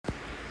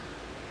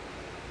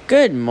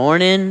Good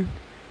morning,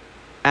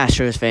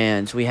 Astros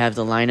fans. We have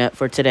the lineup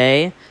for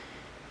today.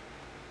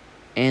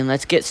 And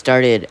let's get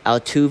started.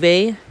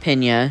 Altuve,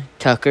 Pena,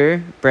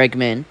 Tucker,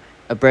 Bregman,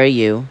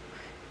 Abreu,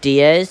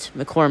 Diaz,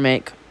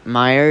 McCormick,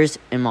 Myers,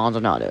 and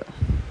Maldonado.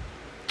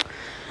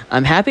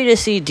 I'm happy to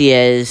see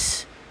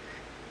Diaz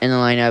in the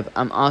lineup.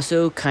 I'm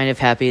also kind of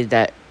happy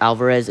that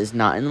Alvarez is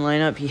not in the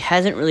lineup. He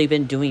hasn't really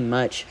been doing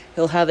much.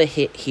 He'll have a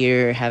hit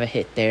here, have a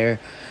hit there,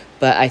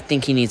 but I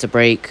think he needs a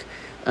break.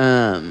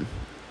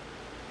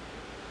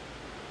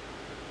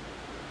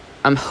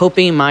 I'm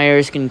hoping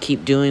Myers can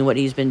keep doing what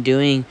he's been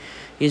doing.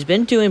 He's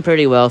been doing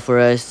pretty well for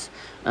us.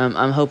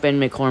 I'm hoping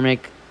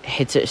McCormick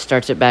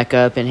starts it back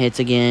up and hits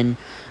again.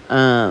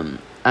 I'm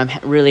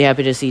really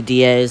happy to see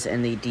Diaz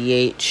in the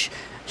DH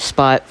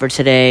spot for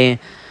today.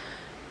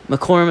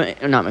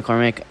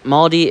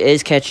 Maldi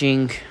is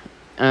catching.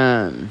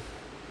 I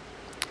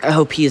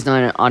hope he's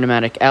not an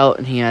automatic out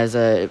and he has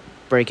a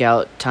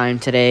breakout time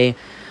today.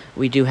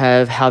 We do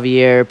have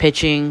Javier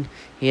pitching.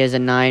 He has a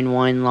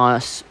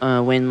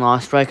 9-1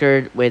 win-loss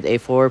record with a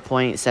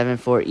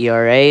 4.74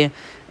 ERA and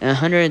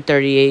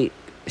 138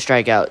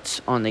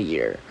 strikeouts on the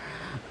year.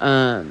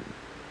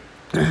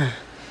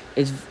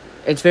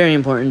 It's very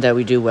important that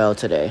we do well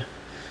today.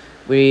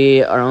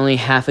 We are only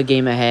half a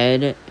game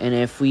ahead, and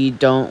if we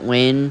don't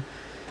win,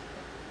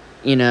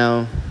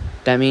 that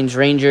means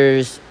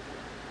Rangers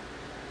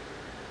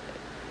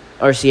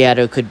or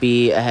Seattle could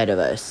be ahead of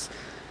us.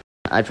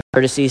 I'd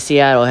prefer to see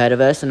Seattle ahead of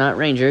us and not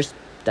Rangers.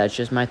 That's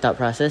just my thought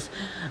process.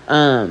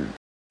 We're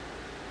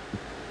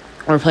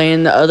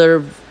playing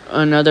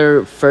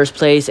another first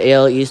place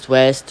AL East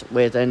West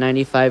with a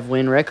 95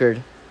 win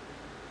record.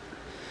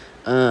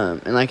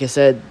 And like I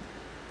said,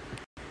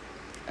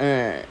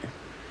 if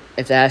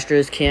the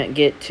Astros can't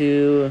get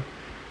to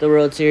the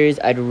World Series,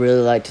 I'd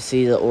really like to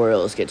see the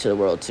Orioles get to the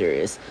World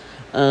Series.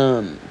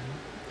 But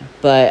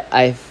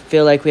I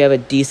feel like we have a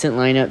decent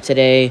lineup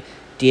today.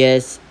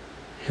 Diaz,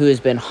 who has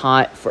been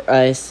hot for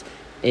us,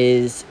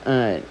 is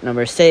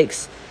number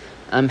 6.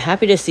 I'm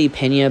happy to see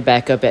Pena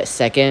back up at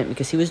second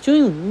because he was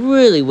doing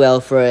really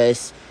well for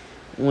us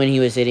when he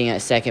was hitting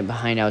at second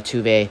behind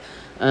Altuve.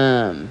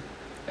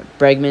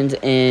 Bregman's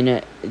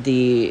in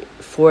the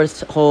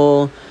 4th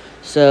hole,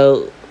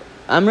 so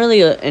I'm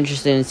really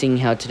interested in seeing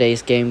how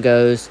today's game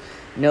goes.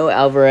 No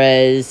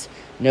Alvarez,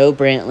 no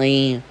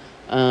Brantley,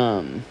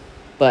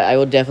 but I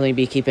will definitely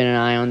be keeping an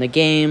eye on the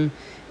game,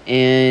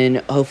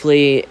 and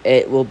hopefully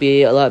it will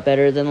be a lot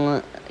better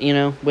than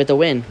with a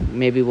win.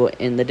 Maybe we'll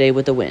end the day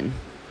with a win.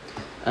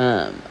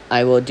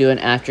 I will do an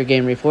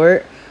after-game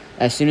report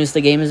as soon as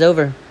the game is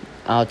over.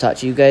 I'll talk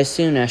to you guys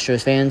soon,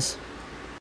 Astros fans.